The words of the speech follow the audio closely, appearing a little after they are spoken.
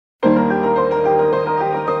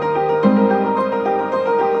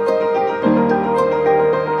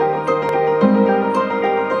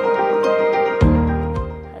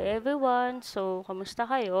Kamusta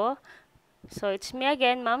kayo? So, it's me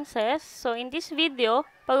again, Ma'am Cess. So, in this video,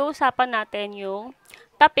 pag-uusapan natin yung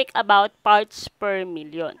topic about parts per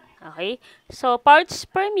million. Okay? So, parts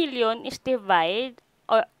per million is defined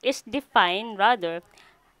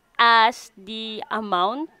as the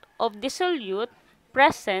amount of the solute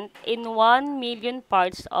present in 1 million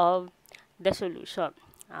parts of the solution.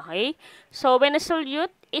 Okay? So, when a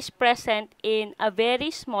solute is present in a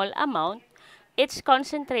very small amount, its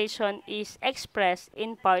concentration is expressed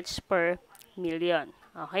in parts per million.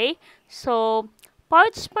 Okay? So,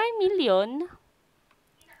 parts per million,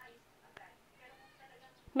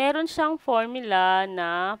 meron siyang formula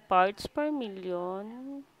na parts per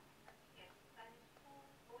million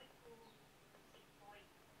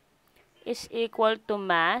is equal to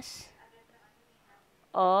mass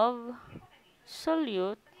of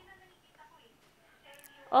solute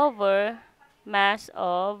over mass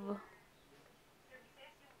of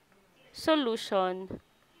solution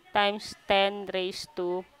times 10 raised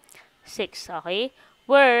to 6, okay?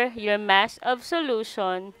 Where your mass of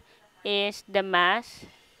solution is the mass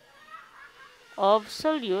of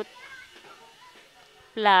solute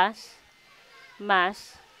plus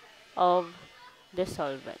mass of the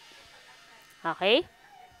solvent. Okay?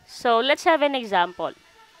 So, let's have an example.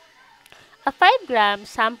 A 5-gram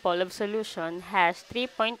sample of solution has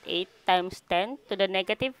 3.8 times 10 to the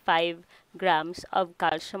negative 5 grams of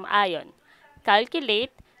calcium ion.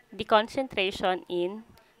 Calculate the concentration in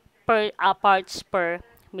parts per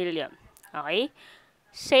million. Okay?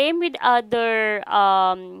 Same with other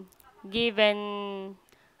given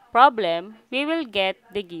problem, we will get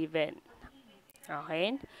the given.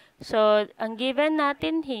 Okay? So, ang given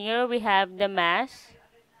natin here, we have the mass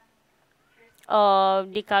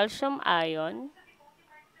of the calcium ion.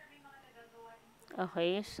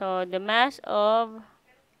 Okay, so the mass of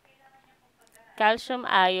calcium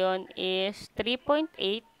ion is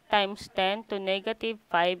 3.8 times 10 to negative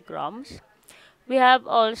 5 grams. We have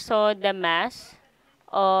also the mass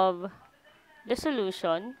of the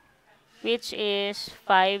solution, which is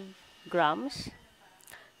 5 grams.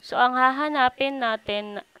 So, ang hahanapin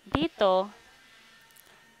natin dito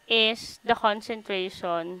is the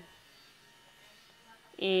concentration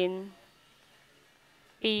in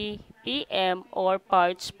ppm or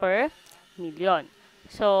parts per million.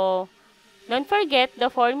 So, don't forget the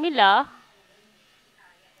formula.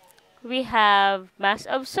 We have mass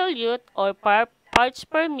of solute or parts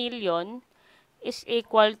per million is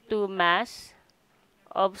equal to mass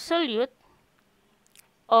of solute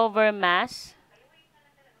over mass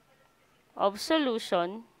of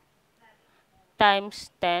solution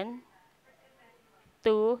times 10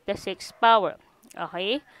 to the 6th power.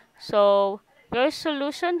 Okay? So, your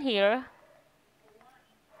solution here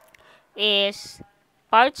is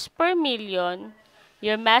parts per million.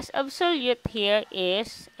 Your mass of solute here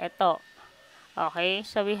is ito. Okay?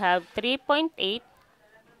 So, we have 3.8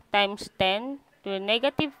 times 10 to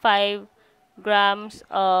negative 5 grams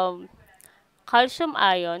of calcium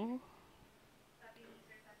ion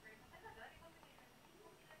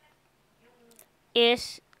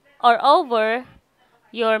is or over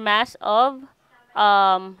your mass of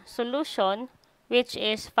solution, which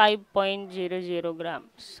is 5.00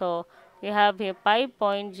 grams. So, we have here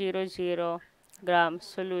 5.00 grams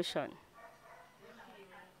solution.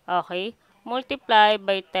 Okay? Multiply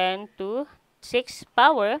by 10 to 6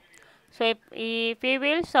 power. So, if we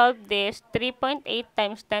will solve this, 3.8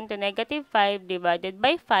 times 10 to negative 5 divided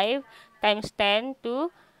by 5 times 10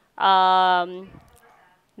 to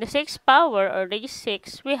the 6th power or raised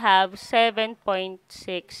 6, we have 7.6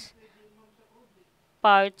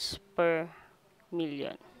 parts per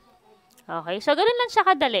million. Okay, so ganun lang siya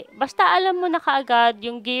kadali. Basta alam mo na kaagad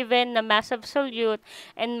yung given na mass of solute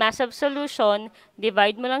and mass of solution,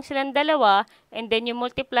 divide mo lang silang dalawa, and then you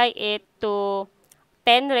multiply it to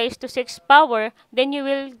 10 raised to 6 power, then you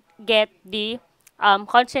will get the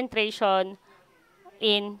concentration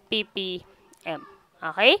in ppm.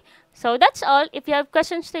 Okay? So, that's all. If you have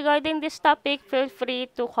questions regarding this topic, feel free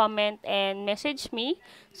to comment and message me.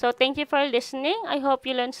 So, thank you for listening. I hope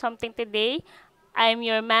you learned something today. I'm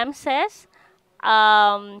your Ma'am Cess.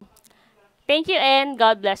 Thank you and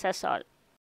God bless us all.